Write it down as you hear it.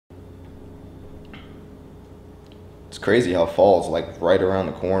It's crazy how fall's like right around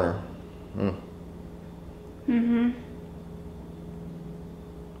the corner.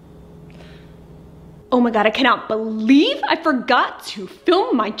 Oh my god, I cannot believe I forgot to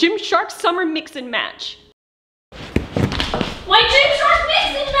film my Gymshark summer mix and match. My Gymshark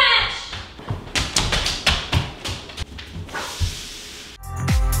mix and match!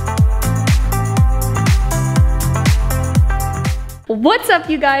 What's up,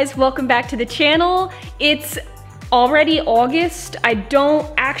 you guys? Welcome back to the channel. It's already August. I don't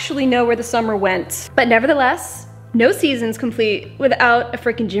actually know where the summer went, but nevertheless, no season's complete without a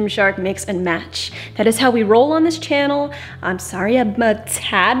freaking Gymshark mix and match. That is how we roll on this channel. I'm sorry I'm a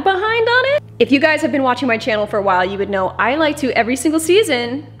tad behind on it. If you guys have been watching my channel for a while, you would know I like to, every single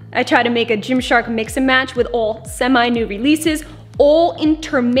season, I try to make a Gymshark mix and match with all semi-new releases, all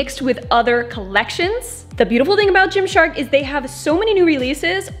intermixed with other collections. The beautiful thing about Gymshark is they have so many new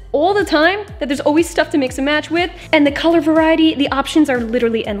releases all the time that there's always stuff to mix and match with, and the color variety, the options are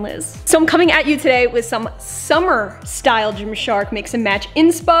literally endless. So I'm coming at you today with some summer style Gymshark mix and match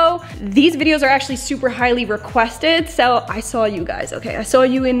inspo. These videos are actually super highly requested, so I saw you guys, okay? I saw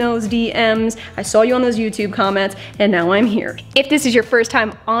you in those DMs, I saw you on those YouTube comments, and now I'm here. If this is your first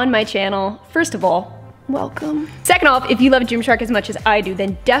time on my channel, first of all, welcome. Second off, if you love Gymshark as much as I do,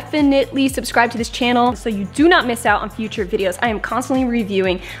 then definitely subscribe to this channel so you do not miss out on future videos. I am constantly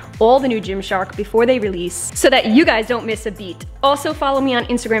reviewing all the new Gymshark before they release so that you guys don't miss a beat. Also follow me on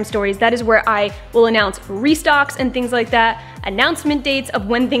Instagram stories. That is where I will announce restocks and things like that, announcement dates of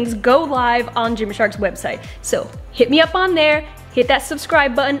when things go live on Gymshark's website. So hit me up on there, hit that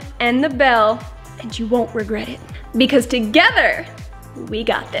subscribe button and the bell, and you won't regret it. Because together, we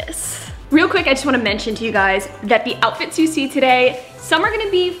got this. Real quick, I just want to mention to you guys that the outfits you see today, some are going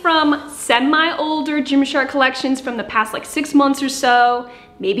to be from semi-older Gymshark collections from the past like 6 months or so.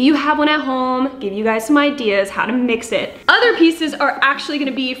 Maybe you have one at home, give you guys some ideas how to mix it. Other pieces are actually going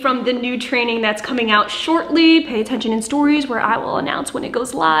to be from the new training that's coming out shortly. Pay attention in stories where I will announce when it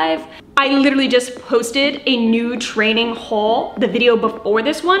goes live. I literally just posted a new training haul, the video before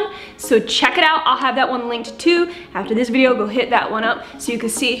this one, so check it out. I'll have that one linked too. After this video, go hit that one up so you can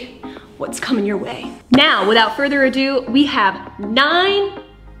see what's coming your way. Now, without further ado, we have 9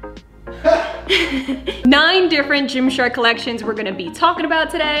 different Gymshark collections we're gonna be talking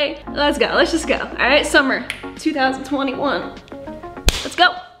about today. Let's go, let's just go. All right, summer 2021. Let's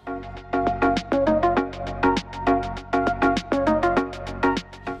go.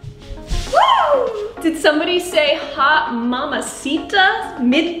 Woo! Did somebody say hot mamacita?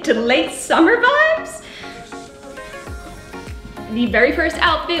 Mid to late summer vibes? The very first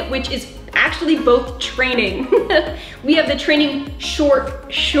outfit, which is actually both training. We have the training short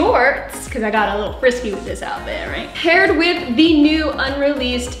shorts, because I got a little frisky with this outfit, right? Paired with the new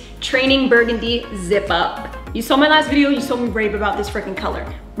unreleased training burgundy zip up. You saw my last video, you saw me rave about this freaking color,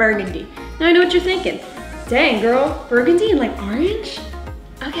 burgundy. Now I know what you're thinking. Dang girl, burgundy and like orange?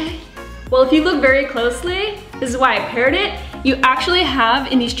 Okay. Well, if you look very closely, this is why I paired it. You actually have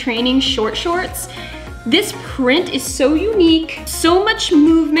in these training short shorts, this print is so unique, so much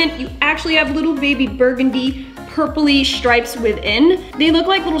movement. You actually have little baby burgundy, purpley stripes within. They look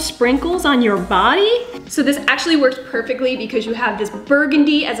like little sprinkles on your body. So this actually works perfectly because you have this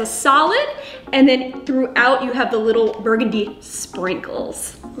burgundy as a solid, and then throughout you have the little burgundy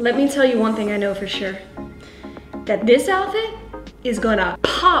sprinkles. Let me tell you one thing I know for sure, that this outfit is gonna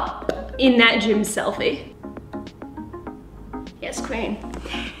pop in that gym selfie. Yes, queen.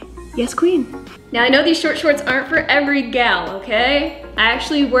 Yes, queen. Now I know these short shorts aren't for every gal, okay? I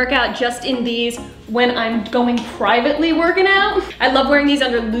actually work out just in these when I'm going privately working out. I love wearing these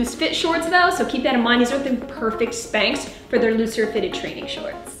under loose fit shorts though, so keep that in mind. These are the perfect Spanx for their looser fitted training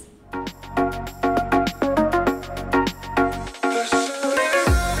shorts.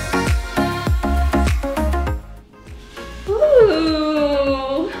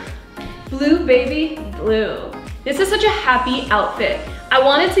 Ooh, blue baby, blue. This is such a happy outfit. I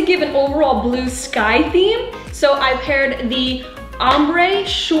wanted to give an overall blue sky theme, so I paired the Ombre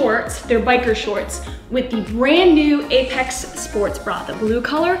shorts, they're biker shorts, with the brand new Apex sports bra, the blue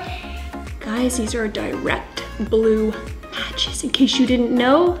color. Guys, these are direct blue matches, in case you didn't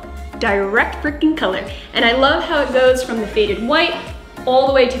know, direct freaking color. And I love how it goes from the faded white all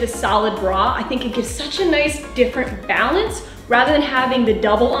the way to the solid bra. I think it gives such a nice different balance. Rather than having the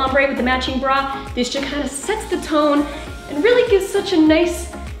double ombre with the matching bra, this just kind of sets the tone and really gives such a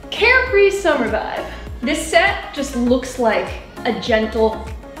nice carefree summer vibe. This set just looks like a gentle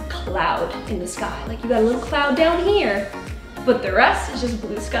cloud in the sky. Like you got a little cloud down here, but the rest is just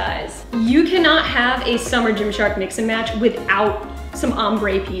blue skies. You cannot have a summer Gymshark mix and match without some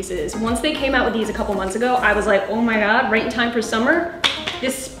ombre pieces. Once they came out with these a couple months ago, I was like, oh my God, right in time for summer.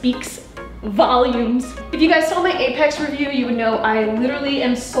 This speaks volumes. If you guys saw my Apex review, you would know I literally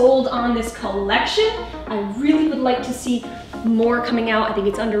am sold on this collection. I really would like to see more coming out. I think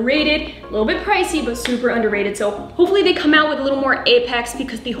it's underrated, a little bit pricey, but super underrated. So hopefully they come out with a little more Apex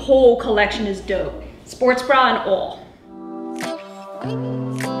because the whole collection is dope. Sports bra and all.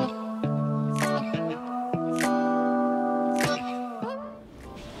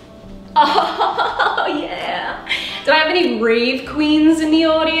 Oh yeah. Do I have any rave queens in the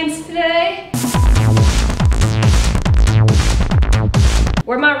audience today?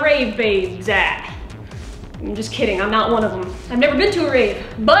 Where my rave babes at? I'm just kidding, I'm not one of them. I've never been to a rave,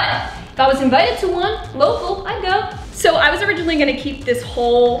 but if I was invited to one, local, I'd go. So I was originally gonna keep this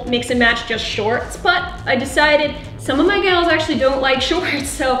whole mix and match just shorts, but I decided some of my gals actually don't like shorts,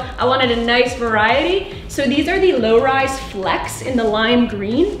 so I wanted a nice variety. So these are the low-rise flex in the lime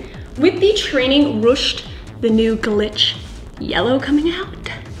green with the training ruched, the new glitch yellow coming out.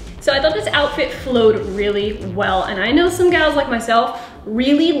 So I thought this outfit flowed really well, and I know some gals like myself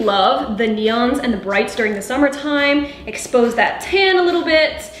really love the neons and the brights during the summertime, expose that tan a little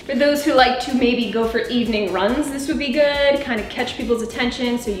bit. For those who like to maybe go for evening runs, this would be good, kind of catch people's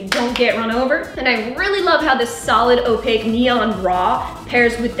attention so you don't get run over. And I really love how this solid opaque neon bra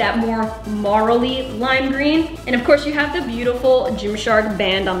pairs with that more marly lime green. And of course you have the beautiful Gymshark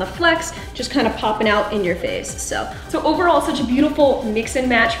band on the flex, just kind of popping out in your face. So overall, such a beautiful mix and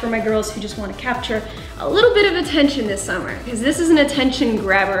match for my girls who just want to capture a little bit of attention this summer, because this is an attention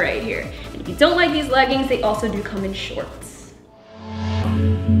grabber right here. And if you don't like these leggings, they also do come in shorts.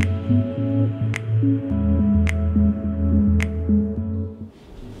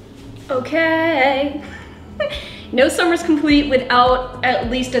 Okay. No summer's complete without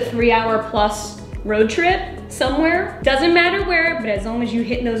at least a 3-hour plus road trip somewhere. Doesn't matter where, but as long as you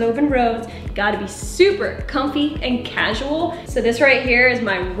hitting those open roads, you gotta be super comfy and casual. So this right here is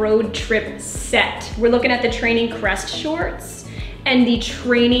my road trip set. We're looking at the training Crest shorts and the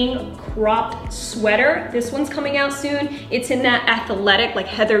training cropped sweater. This one's coming out soon. It's in that athletic, like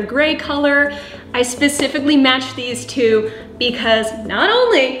heather gray color. I specifically matched these two because not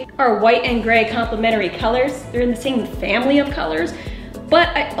only are white and gray complementary colors, they're in the same family of colors, but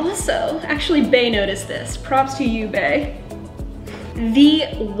I also, actually Bae noticed this. Props to you, Bae. The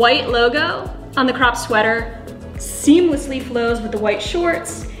white logo on the cropped sweater seamlessly flows with the white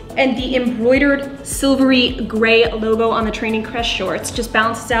shorts, and the embroidered silvery gray logo on the training Crest shorts just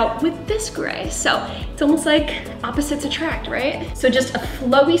balances out with this gray. So it's almost like opposites attract, right? So just a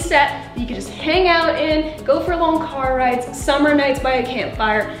flowy set that you can just hang out in, go for long car rides, summer nights by a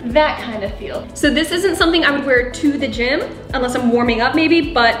campfire, that kind of feel. So this isn't something I would wear to the gym, unless I'm warming up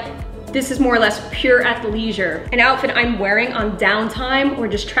maybe, but this is more or less pure athleisure. An outfit I'm wearing on downtime or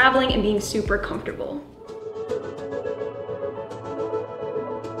just traveling and being super comfortable.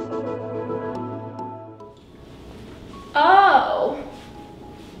 Oh,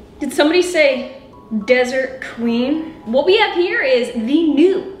 did somebody say Desert Queen? What we have here is the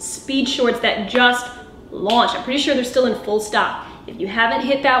new speed shorts that just launched. I'm pretty sure they're still in full stock. If you haven't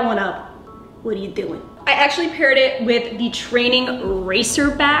hit that one up, what are you doing? I actually paired it with the training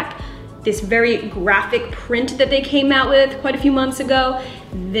racerback, this very graphic print that they came out with quite a few months ago.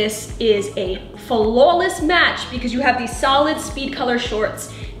 This is a flawless match because you have these solid speed color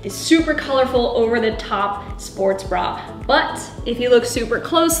shorts, this super colorful over-the-top sports bra. But if you look super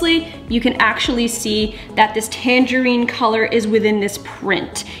closely, you can actually see that this tangerine color is within this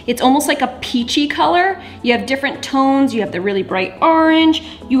print. It's almost like a peachy color. You have different tones. You have the really bright orange,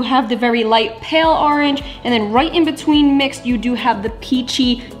 you have the very light pale orange, and then right in between mixed, you do have the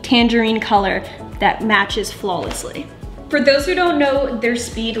peachy tangerine color that matches flawlessly. For those who don't know, their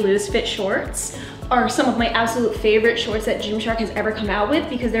speed loose fit shorts are some of my absolute favorite shorts that Gymshark has ever come out with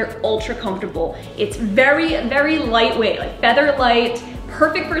because they're ultra comfortable. It's very, very lightweight, like feather light,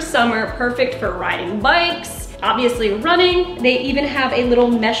 perfect for summer, perfect for riding bikes, obviously running. They even have a little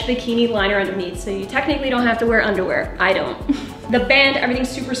mesh bikini liner underneath, so you technically don't have to wear underwear. I don't. The band, everything's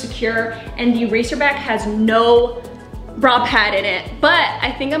super secure, and the racerback has no bra pad in it, but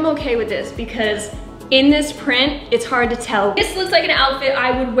I think I'm okay with this because in this print, it's hard to tell. This looks like an outfit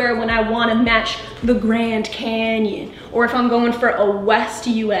I would wear when I want to match the Grand Canyon, or if I'm going for a West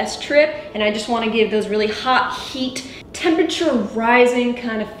US trip and I just want to give those really hot heat, temperature rising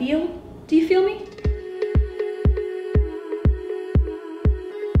kind of feel. Do you feel me?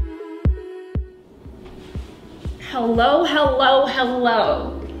 Hello, hello,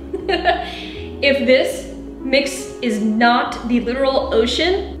 hello. If this mix is not the literal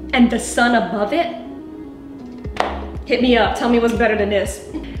ocean and the sun above it, Hit me up, tell me what's better than this.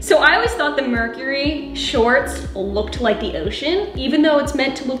 So I always thought the Mercury shorts looked like the ocean, even though it's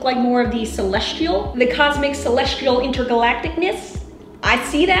meant to look like more of the celestial, the cosmic celestial intergalacticness. I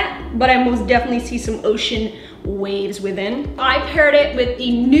see that, but I most definitely see some ocean waves within. I paired it with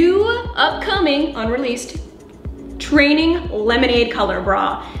the new, upcoming, unreleased, Training Lemonade color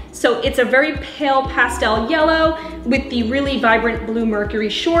bra. So it's a very pale pastel yellow with the really vibrant blue Mercury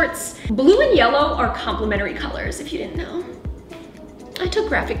shorts. Blue and yellow are complementary colors, if you didn't know. I took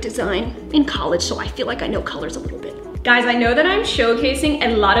graphic design in college, so I feel like I know colors a little bit. Guys, I know that I'm showcasing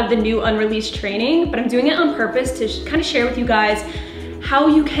a lot of the new unreleased training, but I'm doing it on purpose to kind of share with you guys how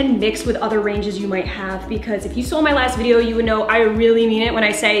you can mix with other ranges you might have, because if you saw my last video, you would know I really mean it when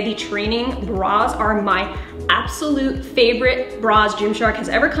I say the training bras are my absolute favorite bras Gymshark has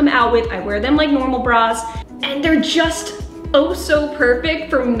ever come out with. I wear them like normal bras, and they're just oh so perfect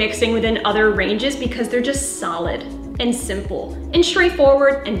for mixing within other ranges because they're just solid and simple and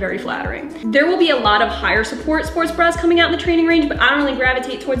straightforward and very flattering. There will be a lot of higher support sports bras coming out in the training range, but I don't really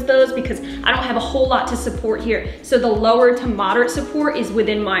gravitate towards those because I don't have a whole lot to support here. So the lower to moderate support is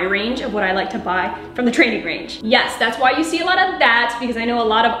within my range of what I like to buy from the training range. Yes, that's why you see a lot of that, because I know a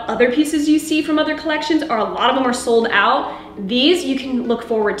lot of other pieces you see from other collections, or a lot of them are sold out. These you can look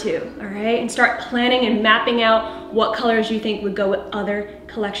forward to, all right? And start planning and mapping out what colors you think would go with other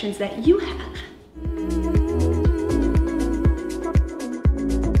collections that you have.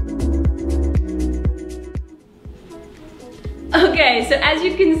 Okay, so as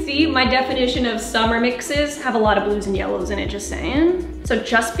you can see, my definition of summer mixes have a lot of blues and yellows in it, just saying. So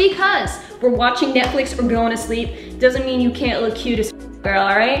just because we're watching Netflix or going to sleep doesn't mean you can't look cute as girl,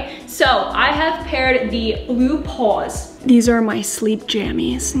 all right? So I have paired the blue paws. These are my sleep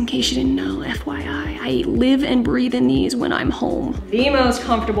jammies, in case you didn't know, FYI. I live and breathe in these when I'm home. The most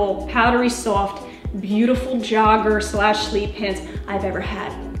comfortable, powdery soft, beautiful jogger slash sleep pants I've ever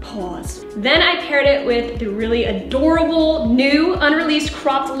had. Paws. Then I paired it with the really adorable new unreleased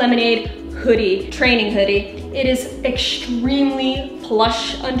cropped lemonade hoodie, training hoodie. It is extremely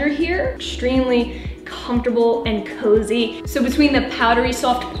plush under here, extremely comfortable and cozy. So between the powdery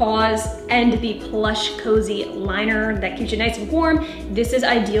soft paws and the plush cozy liner that keeps you nice and warm, this is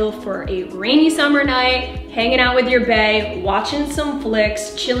ideal for a rainy summer night, hanging out with your bae, watching some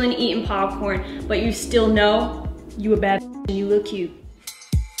flicks, chilling, eating popcorn, but you still know you a bad and you look cute.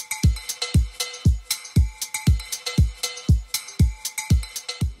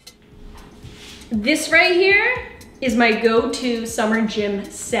 This right here is my go-to summer gym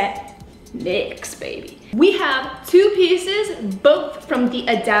set mix, baby. We have two pieces, both from the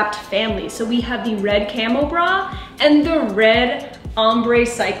Adapt family. So we have the red camo bra and the red ombre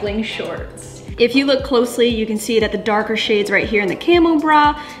cycling shorts. If you look closely, you can see that the darker shades right here in the camo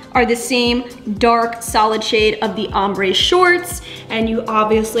bra are the same dark solid shade of the ombre shorts, and you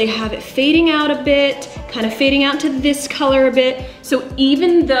obviously have it fading out a bit, kind of fading out to this color a bit. So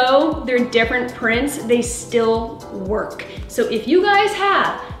even though they're different prints, they still work. So if you guys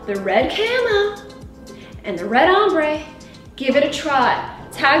have the red camo and the red ombre, give it a try.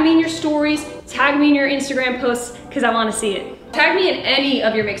 Tag me in your stories, tag me in your Instagram posts, because I want to see it. Tag me in any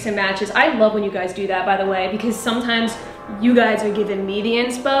of your mix and matches. I love when you guys do that, by the way, because sometimes you guys are giving me the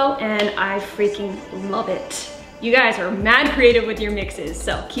inspo and I freaking love it. You guys are mad creative with your mixes,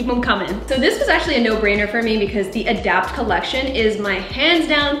 so keep them coming. So this was actually a no-brainer for me because the Adapt collection is my hands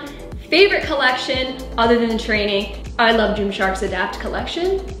down favorite collection other than the training. I love Gymshark's Adapt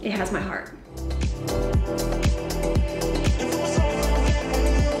collection. It has my heart.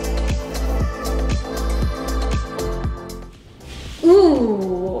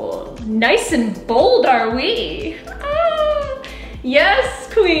 Ooh, nice and bold are we? Ah,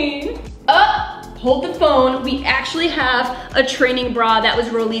 yes, queen. Hold the phone. We actually have a training bra that was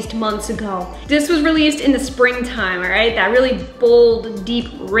released months ago. This was released in the springtime, all right? That really bold,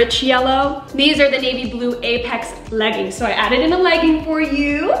 deep, rich yellow. These are the navy blue Apex leggings. So I added in a legging for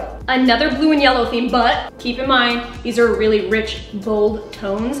you. Another blue and yellow theme, but keep in mind, these are really rich, bold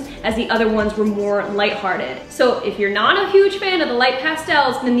tones, as the other ones were more lighthearted. So if you're not a huge fan of the light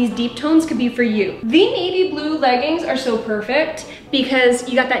pastels, then these deep tones could be for you. The navy blue leggings are so perfect because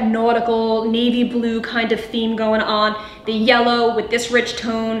you got that nautical navy blue kind of theme going on. The yellow with this rich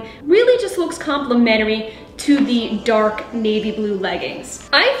tone really just looks complementary to the dark navy blue leggings.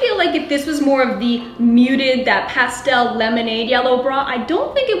 I feel like if this was more of the muted, that pastel lemonade yellow bra, I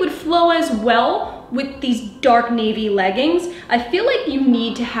don't think it would flow as well with these dark navy leggings. I feel like you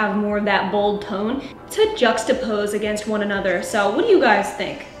need to have more of that bold tone to juxtapose against one another. So what do you guys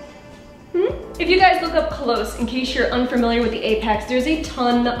think? If you guys look up close, in case you're unfamiliar with the Apex, there's a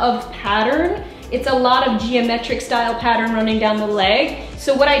ton of pattern It's a lot of geometric style pattern running down the leg.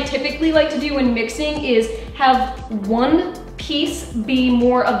 So what I typically like to do when mixing is have one piece be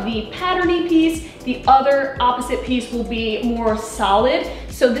more of the patterny piece, the other opposite piece will be more solid.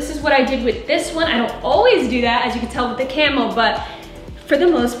 So this is what I did with this one. I don't always do that, as you can tell with the camo, but for the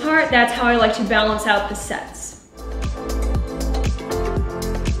most part, that's how I like to balance out the sets.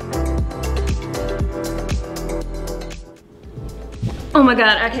 Oh my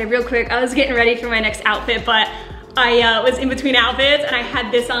God, okay, real quick. I was getting ready for my next outfit, but I was in between outfits and I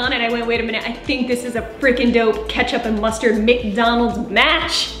had this on and I went, wait a minute, I think this is a freaking dope ketchup and mustard McDonald's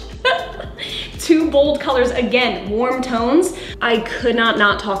match. Two bold colors, again, warm tones. I could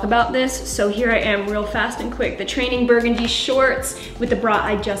not talk about this, so here I am real fast and quick. The training burgundy shorts with the bra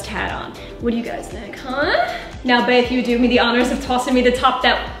I just had on. What do you guys think, huh? Now, babe, if you would do me the honors of tossing me the top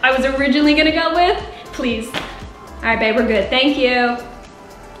that I was originally gonna go with, please. All right, babe, we're good, thank you.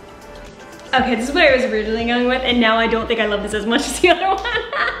 Okay, this is what I was originally going with, and now I don't think I love this as much as the other one.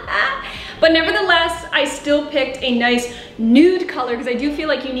 But nevertheless, I still picked a nice nude color because I do feel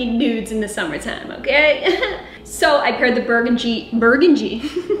like you need nudes in the summertime, okay? So I paired the burgundy.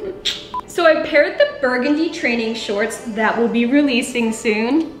 So I paired the burgundy training shorts that will be releasing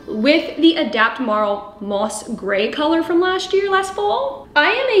soon with the Adapt Marl moss gray color from last fall. I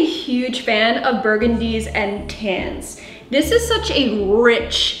am a huge fan of burgundies and tans. This is such a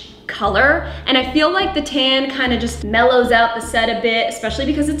rich color, and I feel like the tan kind of just mellows out the set a bit, especially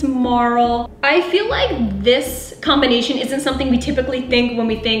because it's Marl. I feel like this combination isn't something we typically think when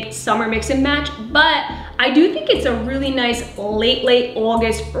we think summer mix and match, but I do think it's a really nice late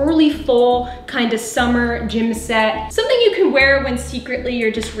August, early fall kind of summer gym set. Something you can wear when secretly you're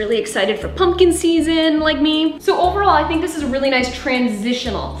just really excited for pumpkin season like me. So overall, I think this is a really nice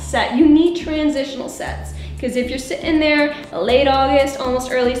transitional set. You need transitional sets. Because if you're sitting there late August,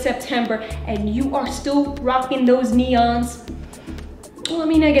 almost early September, and you are still rocking those neons, well, I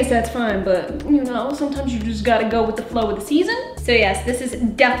mean, I guess that's fine, but you know, sometimes you just gotta go with the flow of the season. So yes, this is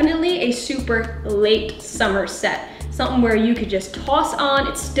definitely a super late summer set. Something where you could just toss on.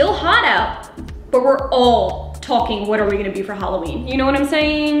 It's still hot out, but we're all talking, what are we gonna be for Halloween? You know what I'm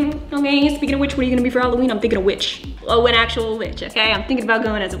saying? Okay, speaking of which, what are you gonna be for Halloween? I'm thinking a witch. Oh, an actual witch, okay? I'm thinking about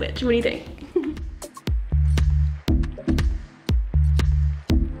going as a witch. What do you think?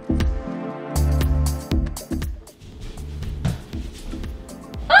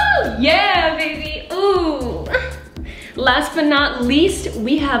 Yeah, baby, ooh. Last but not least,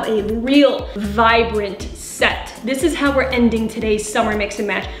 we have a real vibrant set. This is how we're ending today's summer mix and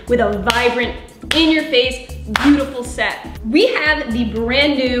match, with a vibrant, in-your-face, beautiful set. We have the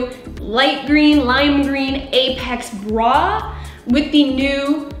brand new light green, lime green Apex bra with the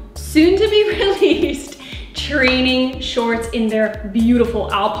new, soon to be released, training shorts in their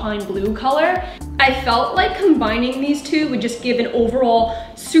beautiful alpine blue color. I felt like combining these two would just give an overall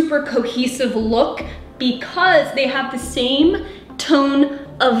super cohesive look because they have the same tone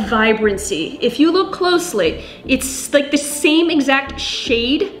of vibrancy. If you look closely, it's like the same exact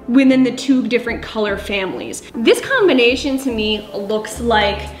shade within the two different color families. This combination to me looks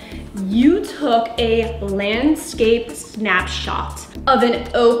like you took a landscape snapshot of an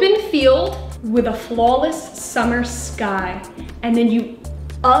open field with a flawless summer sky, and then you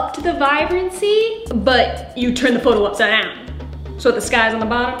upped the vibrancy, but you turned the photo upside down. So the sky's on the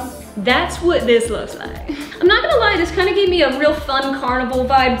bottom. That's what this looks like. I'm not gonna lie, this kind of gave me a real fun carnival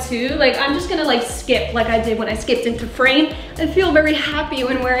vibe too. Like, I'm just gonna like skip like I did when I skipped into frame. I feel very happy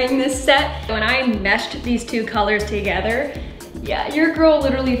when wearing this set. When I meshed these two colors together, yeah, your girl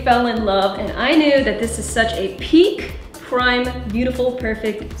literally fell in love, and I knew that this is such a peak, prime, beautiful,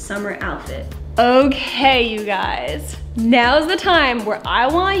 perfect summer outfit. Okay, you guys, now's the time where I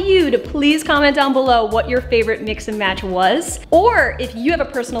want you to please comment down below what your favorite mix and match was, or if you have a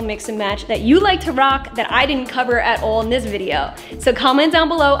personal mix and match that you like to rock that I didn't cover at all in this video. So comment down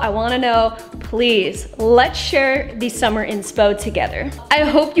below, I wanna know, please. Let's share the summer inspo together. I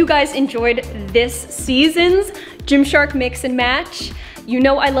hope you guys enjoyed this season's Gymshark mix and match. You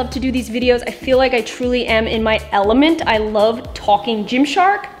know I love to do these videos. I feel like I truly am in my element. I love talking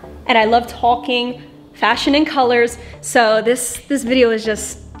Gymshark, and I love talking fashion and colors. So this video is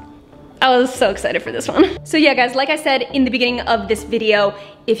just, I was so excited for this one. So yeah guys, like I said in the beginning of this video,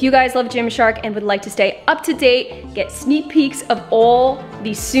 if you guys love Gymshark and would like to stay up to date, get sneak peeks of all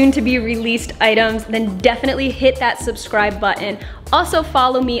the soon to be released items, then definitely hit that subscribe button. Also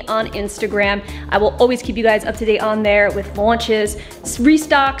follow me on Instagram. I will always keep you guys up to date on there with launches,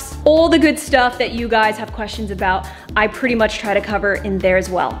 restocks, all the good stuff that you guys have questions about. I pretty much try to cover in there as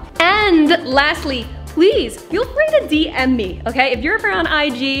well. And lastly, please feel free to DM me, okay? If you're ever on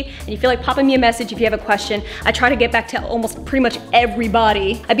IG and you feel like popping me a message if you have a question, I try to get back to almost pretty much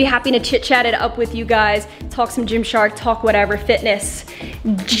everybody. I'd be happy to chit chat it up with you guys, talk some Gymshark, talk whatever, fitness,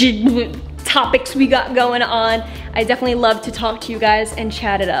 topics we got going on. I definitely love to talk to you guys and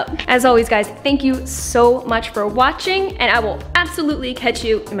chat it up. As always, guys, thank you so much for watching, and I will absolutely catch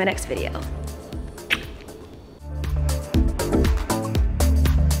you in my next video.